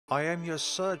I am your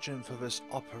surgeon for this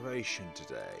operation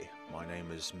today. My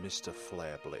name is Mr.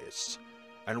 FlareBlitzed,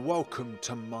 and welcome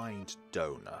to Mind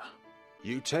Donor.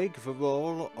 You take the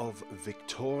role of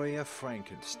Victoria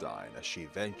Frankenstein as she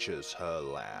ventures her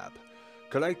lab,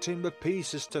 collecting the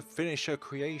pieces to finish her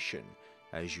creation.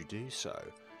 As you do so,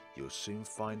 you'll soon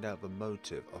find out the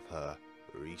motive of her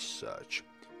research.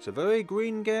 It's a very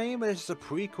green game, and it's a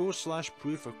prequel slash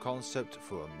proof of concept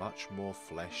for a much more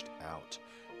fleshed out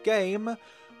game,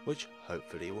 which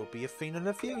hopefully will be a thing in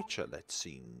the future. Let's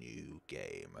see, new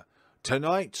game.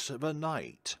 Tonight's the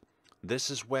night.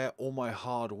 This is where all my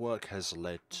hard work has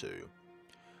led to.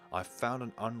 I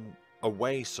found a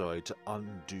way to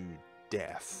undo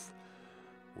death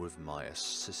with my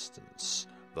assistance.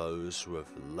 Those who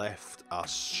have left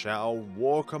us shall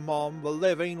walk among the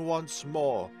living once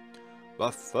more.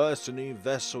 But first a new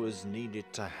vessel is needed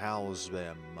to house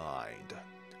their mind.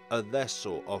 A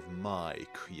vessel of my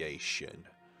creation.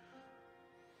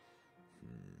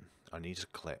 I need to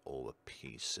collect all the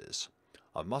pieces.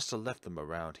 I must have left them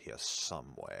around here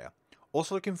somewhere.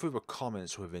 Also looking through the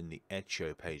comments within the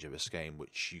Etcho page of this game,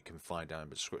 which you can find down in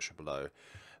the description below.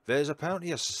 There's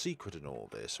apparently a secret in all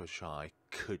this, which I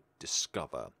could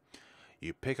discover.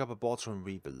 You pick up a bottle and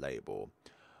read the label.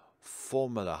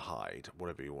 Formaldehyde,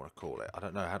 whatever you want to call it. I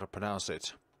don't know how to pronounce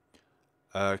it.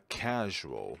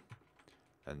 Casual.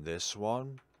 And this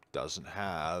one doesn't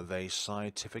have a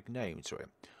scientific name to it.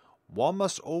 One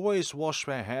must always wash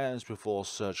their hands before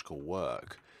surgical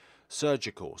work.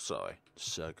 Surgical.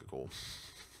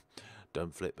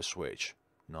 Don't flip the switch.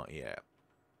 Not yet.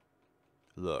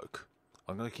 Look,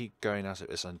 I'm going to keep going at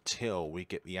this until we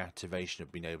get the activation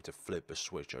of being able to flip the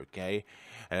switch, okay?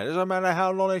 And it doesn't matter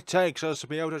how long it takes us to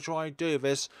be able to try and do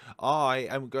this, I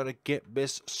am going to get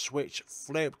this switch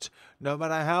flipped, no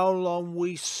matter how long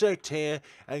we sit here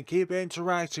and keep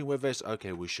interacting with this.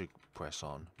 Okay, we should press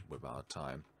on with our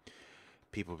time.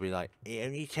 People will be like, it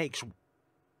only takes...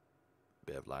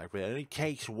 Bit of lag, but it only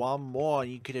takes one more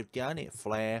and you could have done it,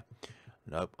 Flare.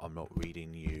 Nope, I'm not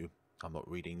reading you. I'm not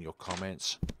reading your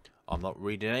comments. I'm not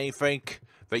reading anything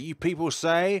that you people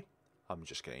say. I'm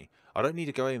just kidding. I don't need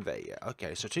to go in there yet.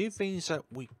 Okay, so two things that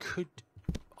we could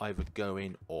either go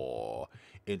in or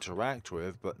interact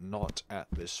with, but not at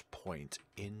this point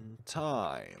in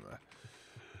time.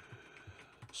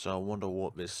 So I wonder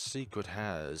what this secret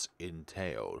has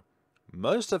entailed.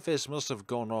 Most of this must have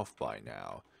gone off by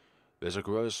now. There's a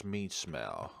gross meat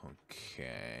smell.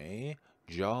 Okay.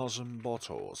 Jars and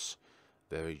bottles.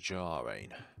 Very jarring.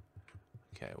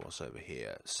 Okay, what's over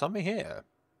here? Something here.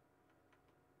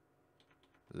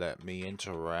 Let me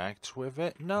interact with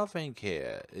it. Nothing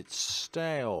here. It's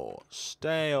stale.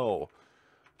 Stale.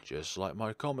 Just like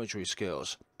my commentary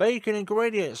skills. Bacon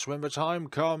ingredients. When the time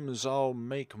comes, I'll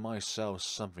make myself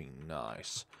something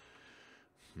nice.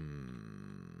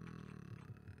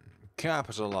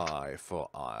 Capital I for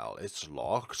aisle. It's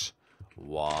locked.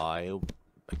 Why?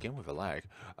 Again with a lag.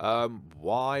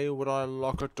 Why would I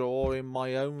lock a door in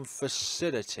my own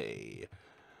facility?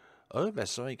 Oh, there's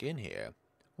something in here.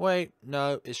 Wait,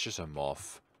 no, it's just a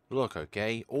moth. Look,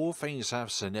 okay, all things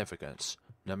have significance.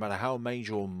 No matter how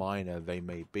major or minor they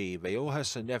may be, they all have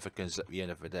significance at the end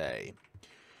of the day.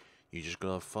 You just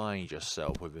gotta find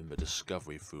yourself within the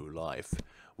discovery through life.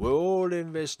 We're all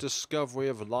in this discovery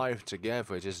of life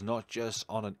together. It is not just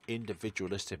on an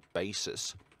individualistic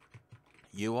basis.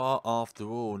 You are, after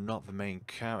all, not the main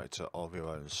character of your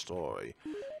own story.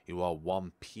 You are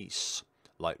one piece,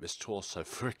 like this torso,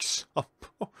 for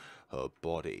example. Her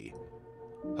body.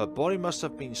 Her body must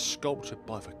have been sculpted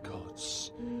by the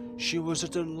gods. She was a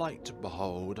delight to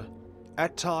behold.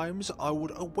 At times, I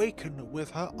would awaken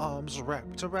with her arms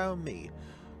wrapped around me,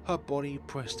 her body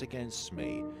pressed against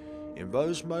me. In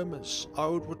those moments, I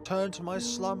would return to my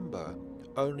slumber,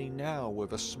 only now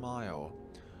with a smile.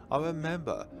 I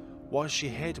remember, once she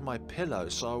hid my pillow,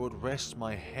 so I would rest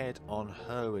my head on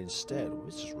her instead.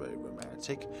 This is really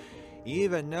romantic.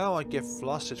 Even now I get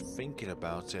flustered thinking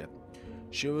about it.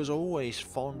 She was always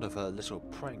fond of her little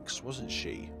pranks, wasn't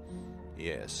she?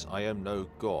 Yes, I am no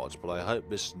god, but I hope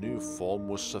this new form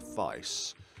will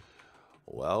suffice.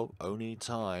 Well, only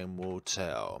time will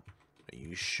tell. Are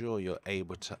you sure you're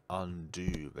able to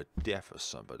undo the death of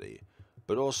somebody?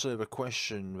 But also the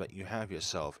question that you have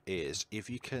yourself is, if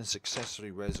you can successfully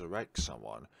resurrect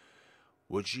someone,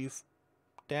 would you...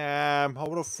 Damn, I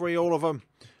want to free all of them.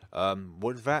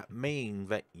 Would that mean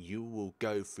that you will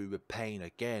go through the pain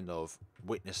again of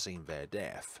witnessing their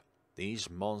death? These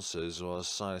monsters are a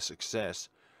sign of success.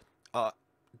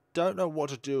 Don't know what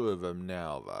to do with them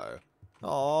now, though.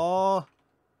 Aww.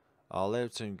 I'll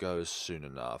let him go soon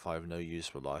enough. I have no use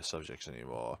for live subjects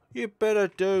anymore. You better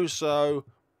do so.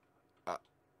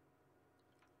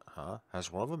 Huh?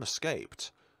 Has one of them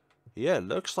escaped? Yeah,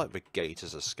 looks like the gate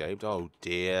has escaped. Oh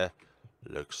dear.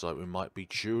 Looks like we might be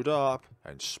chewed up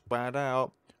and spat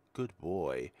out. Good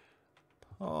boy.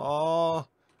 Ah,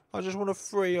 I just want to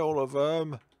free all of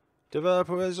them.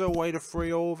 Developer, is there a way to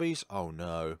free all these? Oh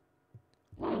no.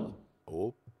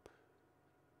 Oh.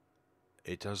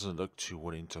 It doesn't look too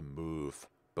willing to move,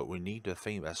 but we need the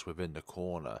thing that's within the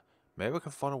corner. Maybe we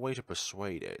can find a way to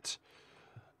persuade it.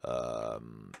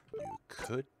 You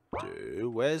could do...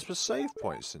 Where's the save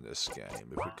points in this game?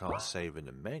 If we can't save in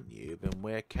the menu, then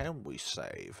where can we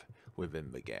save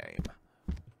within the game?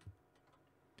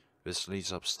 This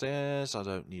leads upstairs. I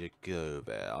don't need to go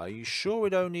there. Are you sure we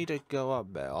don't need to go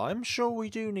up there? I'm sure we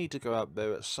do need to go up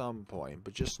there at some point,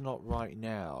 but just not right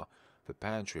now. The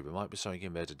pantry, there might be something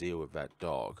in there to deal with that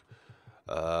dog.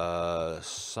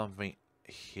 Something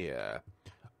here.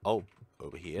 Oh,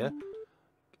 over here.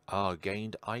 Ah,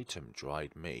 gained item,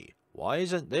 dried meat. Why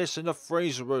isn't this in the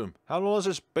freezer room? How long has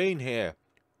this been here?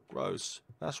 Gross.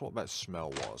 That's what that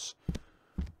smell was.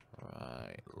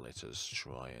 Right, let us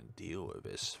try and deal with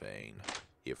this thing,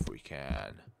 if we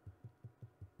can.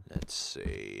 Let's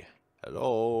see.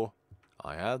 Hello?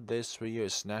 I have this for you.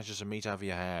 It snatches the meat out of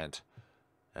your hand.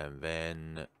 And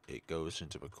then it goes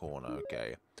into the corner.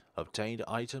 Okay. Obtained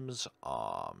items,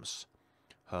 arms.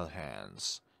 Her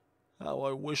hands. How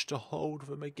I wish to hold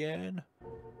them again.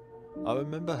 I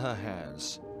remember her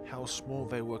hands. How small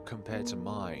they were compared to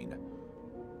mine.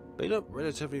 They look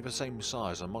relatively the same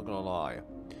size, I'm not gonna lie.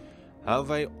 How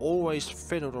they always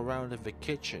fiddled around in the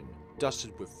kitchen,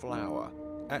 dusted with flour.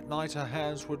 At night her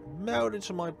hands would melt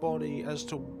into my body as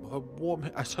her warm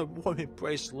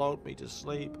embrace lulled me to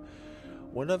sleep.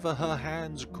 Whenever her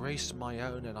hands graced my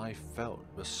own and I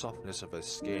felt the softness of her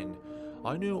skin,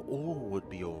 I knew all would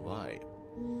be alright.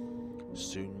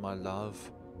 Soon, my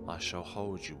love, I shall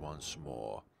hold you once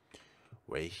more.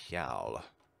 We shall.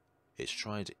 It's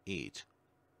trying to eat.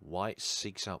 Why it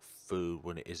seeks out food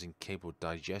when it is incapable of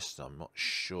digestion, I'm not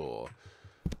sure.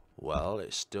 Well,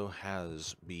 it still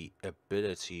has the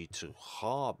ability to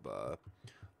harbour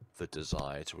the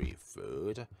desire to eat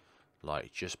food.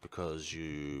 Like, just because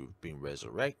you've been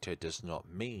resurrected does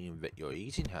not mean that your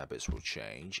eating habits will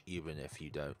change, even if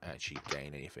you don't actually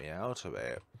gain anything out of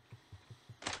it.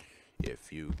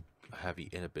 If you have the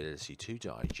inability to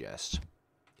digest,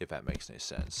 if that makes any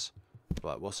sense.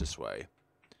 Right, what's this way?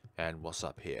 And what's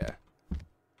up here?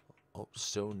 Oh,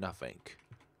 still nothing.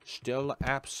 Still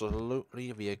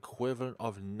absolutely the equivalent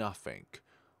of nothing,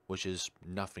 which is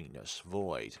nothingness,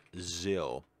 void,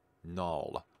 zil,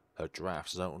 null. Her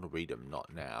drafts, I don't want to read them,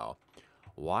 not now.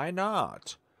 Why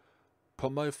not?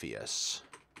 Prometheus.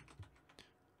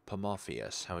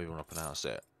 Prometheus, however you want to pronounce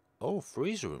it. Oh,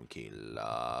 freezer room key.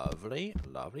 Lovely,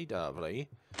 lovely, lovely.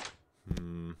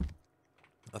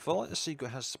 I feel like the secret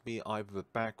has to be either the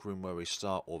back room where we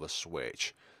start or the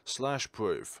switch. Slash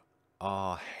proof.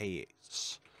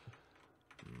 Hates.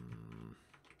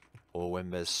 Or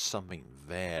when there's something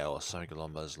there or something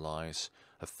along those lines.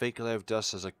 A fake layer of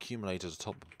dust has accumulated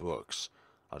atop the books.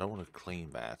 I don't want to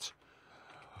clean that.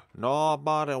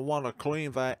 Nobody want to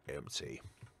clean that. Empty.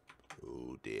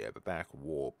 Oh dear, the back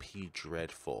wall. P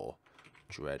dreadful.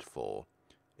 Dreadful.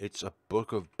 It's a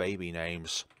book of baby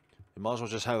names. You might as well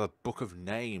just have a book of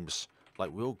names.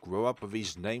 Like, we'll grow up with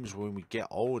these names when we get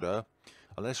older.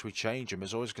 Unless we change them,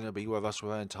 it's always going to be with us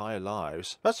for our entire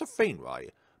lives. That's the thing,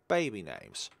 right? Baby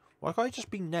names. Why can't it just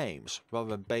be names rather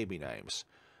than baby names?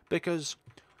 Because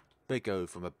they go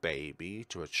from a baby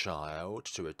to a child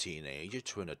to a teenager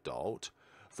to an adult.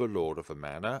 The Lord of the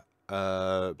Manor.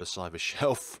 Beside the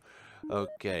shelf.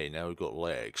 Okay, now we've got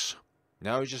legs.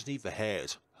 Now we just need the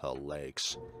head. Her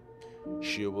legs.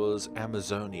 She was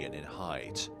Amazonian in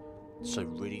height. So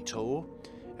really tall.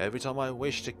 Every time I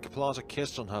wished to plant a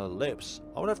kiss on her lips,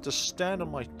 I would have to stand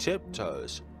on my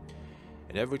tiptoes.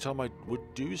 And every time I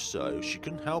would do so, she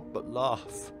couldn't help but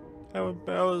laugh. How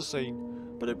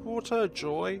embarrassing. But it brought her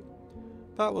joy.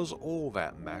 That was all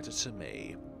that mattered to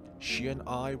me. She and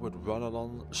I would run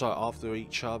along after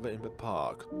each other in the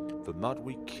park. The mud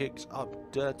we kicked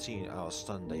up dirtying our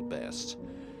Sunday best.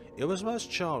 It was most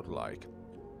childlike,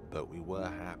 but we were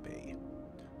happy.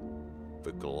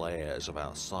 The glares of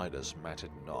outsiders mattered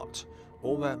not.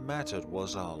 All that mattered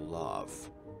was our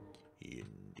love.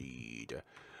 Indeed.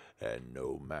 And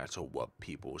no matter what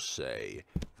people say,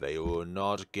 they will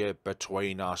not get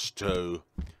between us two.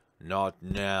 Not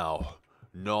now.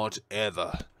 Not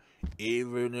ever.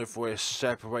 Even if we're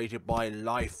separated by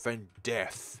life and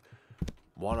death.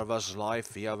 One of us life,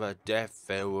 the other death,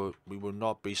 we will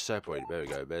not be separated. There we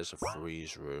go, there's a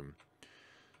freeze room.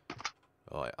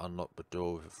 Alright, unlock the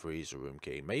door with a freezer room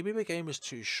key. Maybe the game is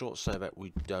too short so that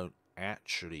we don't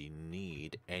actually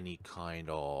need any kind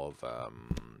of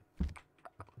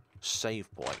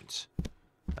save point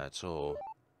at all.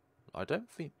 I don't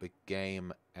think the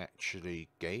game actually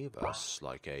gave us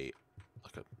like a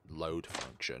load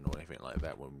function or anything like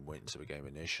that when we went into the game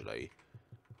initially.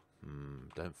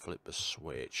 Don't flip the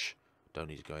switch. Don't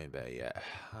need to go in there yet.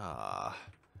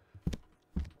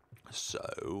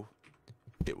 So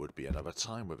it would be another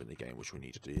time within the game which we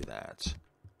need to do that.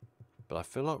 But I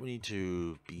feel like we need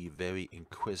to be very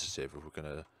inquisitive if we're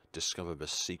going to discover the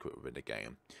secret within the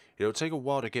game. It'll take a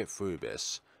while to get through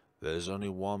this. There's only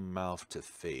one mouth to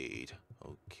feed.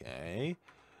 Okay.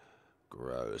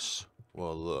 Gross.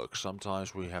 Well, look,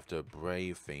 sometimes we have to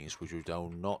brave things which we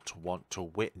do not want to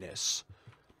witness.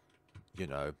 You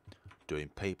know, doing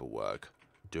paperwork,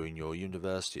 doing your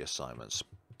university assignments,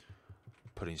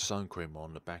 putting sun cream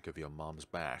on the back of your mum's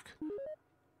back.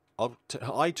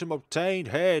 Item obtained,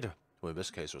 head. Well, in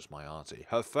this case it was my auntie.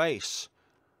 Her face.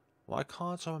 Why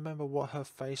can't I remember what her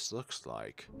face looks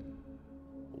like?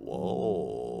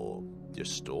 Whoa.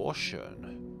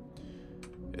 Distortion.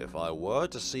 If I were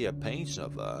to see a painting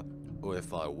of her, or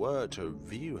if I were to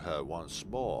view her once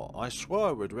more, I swear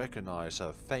I would recognize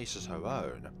her face as her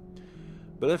own.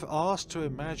 But if asked to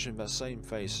imagine that same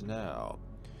face now,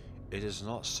 it is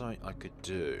not something I could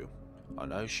do. I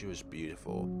know she was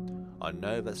beautiful. I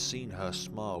know that seeing her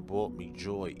smile brought me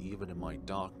joy even in my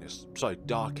darkest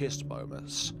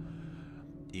moments.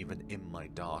 Even in my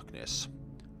darkness.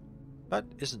 That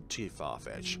isn't too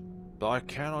far-fetched, but I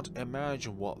cannot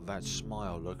imagine what that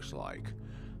smile looks like.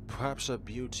 Perhaps her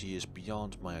beauty is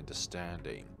beyond my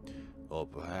understanding. Or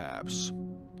perhaps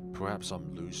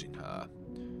I'm losing her.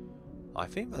 I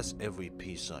think that's every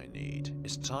piece I need.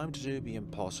 It's time to do the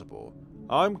impossible.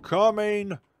 I'm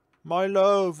coming, my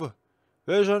love.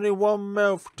 There's only one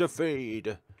mouth to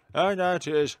feed, and that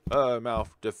is her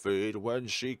mouth to feed when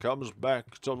she comes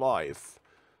back to life.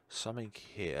 Something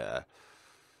here.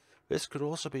 This could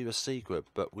also be the secret,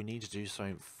 but we need to do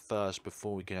something first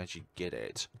before we can actually get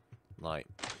it. Like,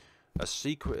 a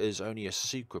secret is only a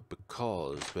secret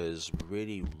because there's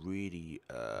really,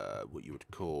 what you would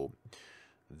call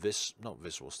not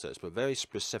visual steps, but very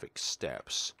specific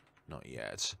steps. Not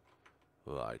yet.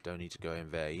 Right, don't need to go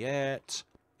in there yet.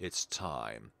 It's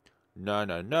time.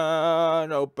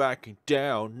 No backing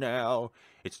down now.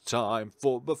 It's time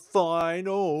for the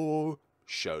final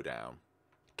showdown.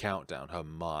 Countdown, her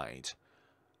mind.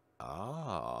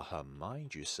 Ah, her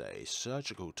mind, you say.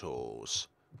 Surgical tools.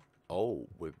 Oh,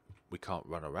 we can't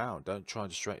run around. Don't try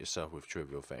and distract yourself with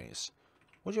trivial things.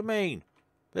 What do you mean?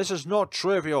 This is not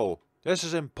trivial. This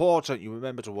is important. You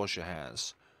remember to wash your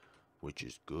hands. Which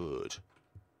is good.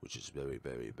 Which is very,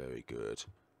 very, very good.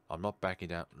 I'm not backing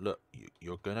down. Look,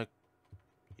 you're gonna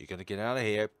get out of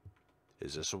here.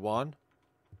 Is this a one?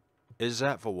 Is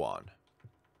that for one?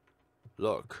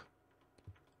 Look.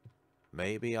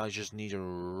 Maybe I just need to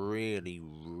really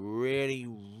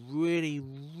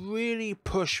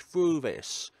push through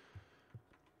this.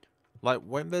 Like,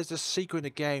 when there's a secret in the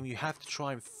game, you have to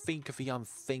try and think of the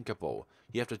unthinkable.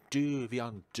 You have to do the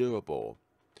undoable.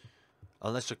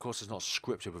 Unless, of course, it's not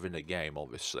scripted within the game,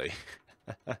 obviously.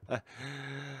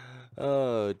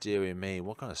 Oh, dearie me.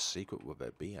 What kind of secret would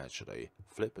there be, actually?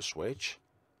 Flip a switch?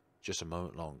 Just a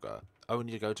moment longer. Oh, we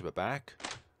need to go to the back?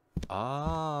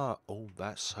 Ah, oh,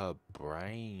 that's her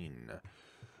brain.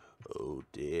 Oh,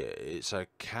 dear. It's a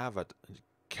cadaver.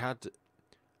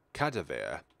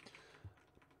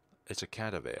 It's a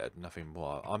cadaver, nothing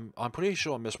more. I'm pretty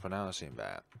sure I'm mispronouncing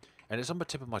that. And it's on the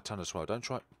tip of my tongue as well. Don't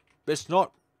try... It's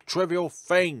not trivial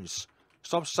things.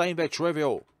 Stop saying they're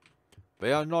trivial.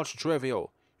 They are not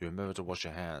trivial. You remember to wash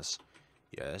your hands.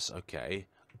 Yes, okay.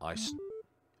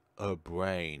 Her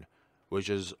brain. Which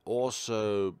is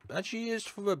also actually used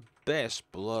for the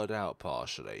best blurred out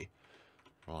partially.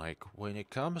 Like, when it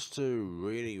comes to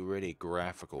really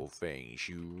graphical things,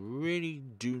 you really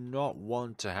do not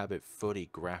want to have it fully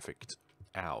graphicked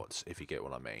out, if you get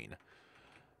what I mean.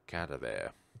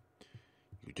 Cadaver.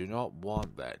 You do not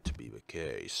want that to be the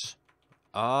case.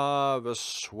 Ah, the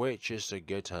switch is to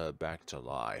get her back to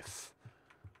life.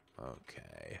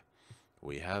 Okay.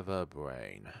 We have her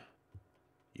brain.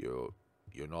 You're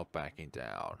not backing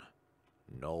down.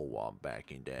 No one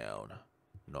backing down.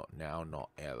 Not now, not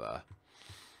ever.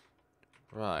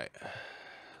 Right.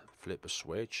 Flip a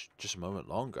switch. Just a moment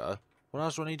longer. What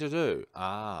else do I need to do?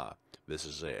 Ah, this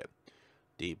is it.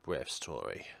 Deep breaths,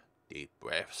 Tori. Deep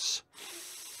breaths.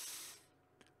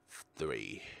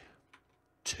 3,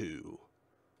 2,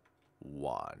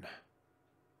 1.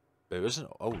 There isn't...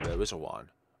 Oh, there is a 1.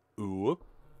 Ooh.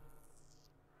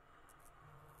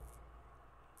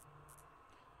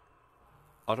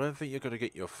 I don't think you're going to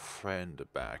get your friend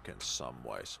back in some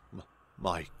ways.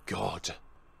 My God.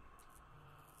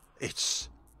 It's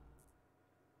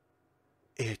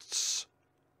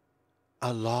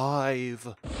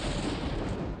alive.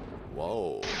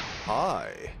 Whoa.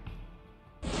 Hi.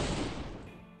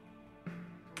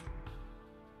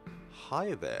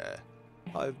 Hi there.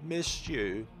 I've missed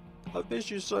you. I've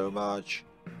missed you so much.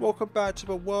 Welcome back to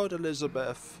the world,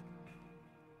 Elizabeth.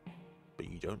 But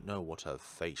you don't know what her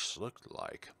face looked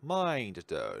like. Mind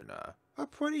Donor. A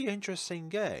pretty interesting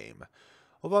game.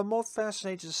 Although I'm more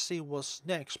fascinated to see what's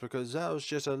next, because that was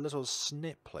just a little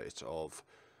snippet of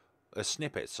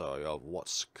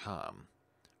what's come.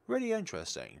 Really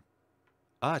interesting.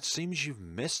 Ah, it seems you've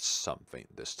missed something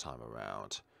this time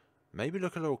around. Maybe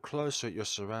look a little closer at your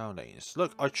surroundings.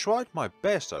 Look, I tried my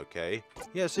best, okay?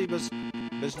 Yeah, see, there's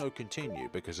no continue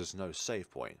because there's no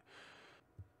save point.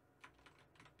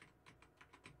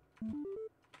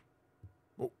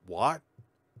 What?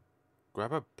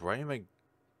 Grab a brain and...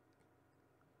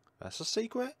 That's a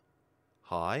secret?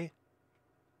 Hi?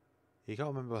 You can't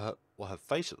remember what her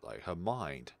face looked like. Her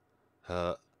mind.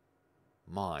 Her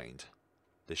mind.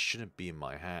 This shouldn't be in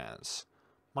my hands.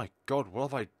 My God, what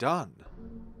have I done?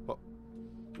 What?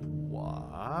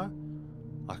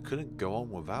 I couldn't go on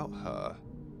without her.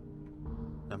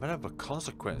 No matter the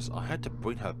consequence, I had to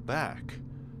bring her back.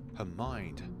 Her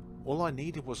mind. All I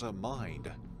needed was her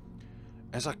mind.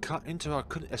 As I cut into her, I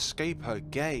couldn't escape her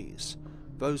gaze.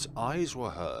 Those eyes were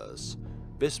hers.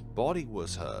 This body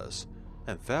was hers.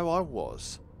 And there I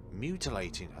was,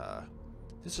 mutilating her.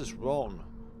 This is wrong.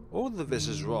 All of this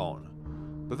is wrong.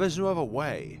 But there's no other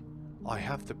way. I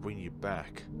have to bring you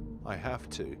back. I have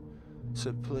to.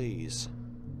 So please,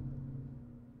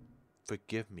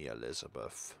 forgive me,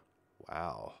 Elizabeth.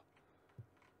 Wow.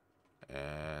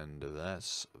 And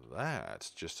that's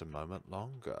that. Just a moment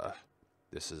longer.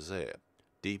 This is it.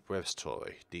 Deep breaths,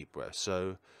 Tori. Deep breaths.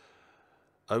 So,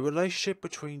 a relationship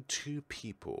between two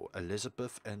people,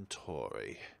 Elizabeth and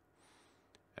Tori.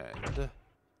 And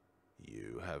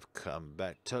you have come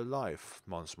back to life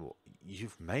once more.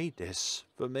 You've made this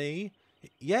for me?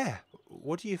 Yeah.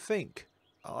 What do you think?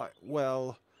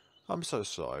 Well, I'm so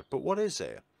sorry, but what is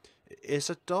it? It's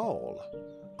a doll.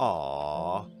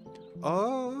 Ah.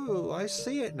 Oh, I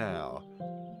see it now.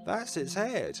 That's its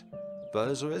head.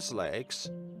 Those are its legs.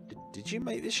 Did you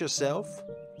make this yourself?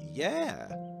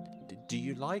 Yeah. Do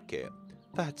you like it?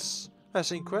 That's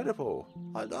incredible.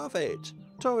 I love it.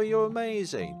 Tori, you're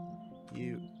amazing.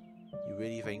 You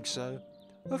really think so?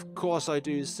 Of course I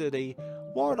do, silly.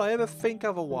 Why would I ever think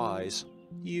otherwise?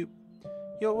 You're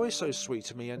always so sweet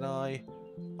to me, and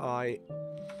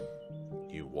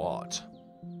You what?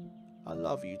 I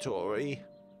love you, Tori.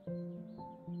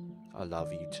 I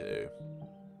love you too.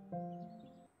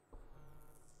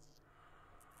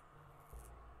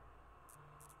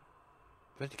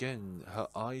 Then again, her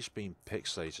eyes being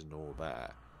pixelated and all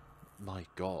that. My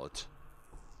God.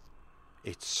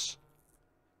 It's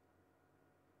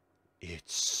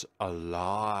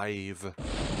alive.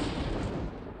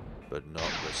 But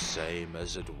not the same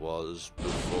as it was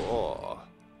before.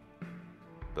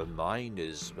 The mind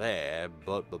is there,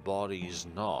 but the body's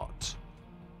not.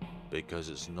 Because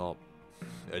it's not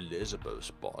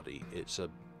Elizabeth's body, it's a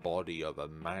body of a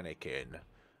mannequin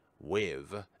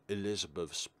with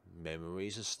Elizabeth's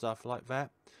memories and stuff like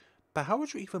that. But how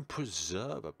would you even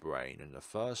preserve a brain in the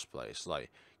first place?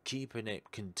 Like, keeping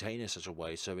it contained in such a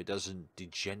way so it doesn't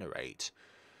degenerate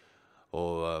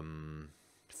or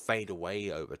fade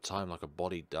away over time like a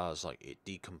body does. Like, it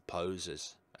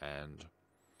decomposes and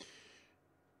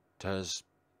turns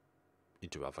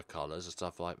into other colors and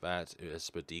stuff like that as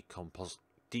the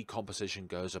decomposition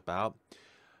goes about.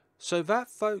 So that,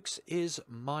 folks, is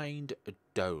Mind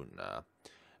Donor,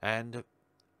 and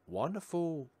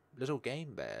wonderful little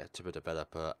game there to the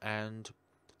developer, and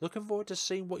looking forward to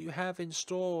seeing what you have in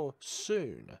store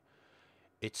soon.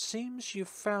 It seems you've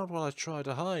found what I tried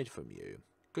to hide from you.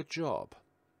 Good job.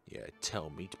 Yeah,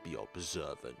 tell me to be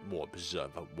observant. More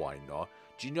observant, why not?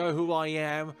 Do you know who I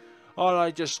am?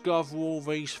 I discover all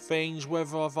these things,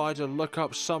 whether I've had to look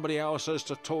up somebody else's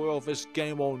tutorial of this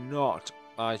game or not.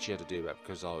 I actually had to do that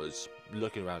because I was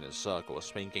looking around in circles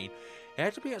thinking it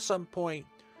had to be at some point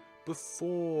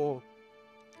before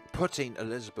putting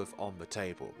Elizabeth on the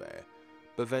table there.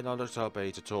 But then I looked up a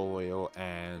tutorial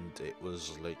and it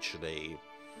was literally,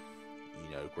 you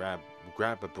know, grab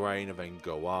a brain and then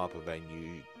go up, and then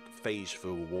you phase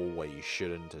through a wall where you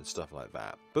shouldn't and stuff like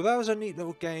that. But that was a neat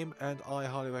little game, and I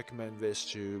highly recommend this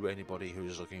to anybody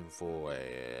who's looking for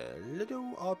a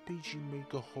little RPG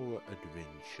Maker horror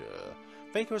adventure.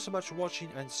 Thank you so much for watching,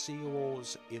 and see you all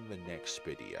in the next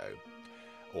video.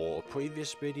 or a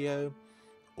previous video,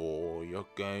 or you're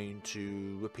going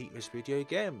to repeat this video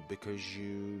again because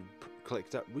you click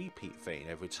that repeat thing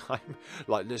every time,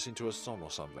 like listening to a song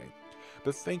or something.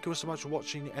 But thank you so much for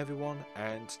watching, everyone,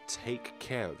 and take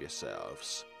care of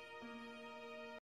yourselves.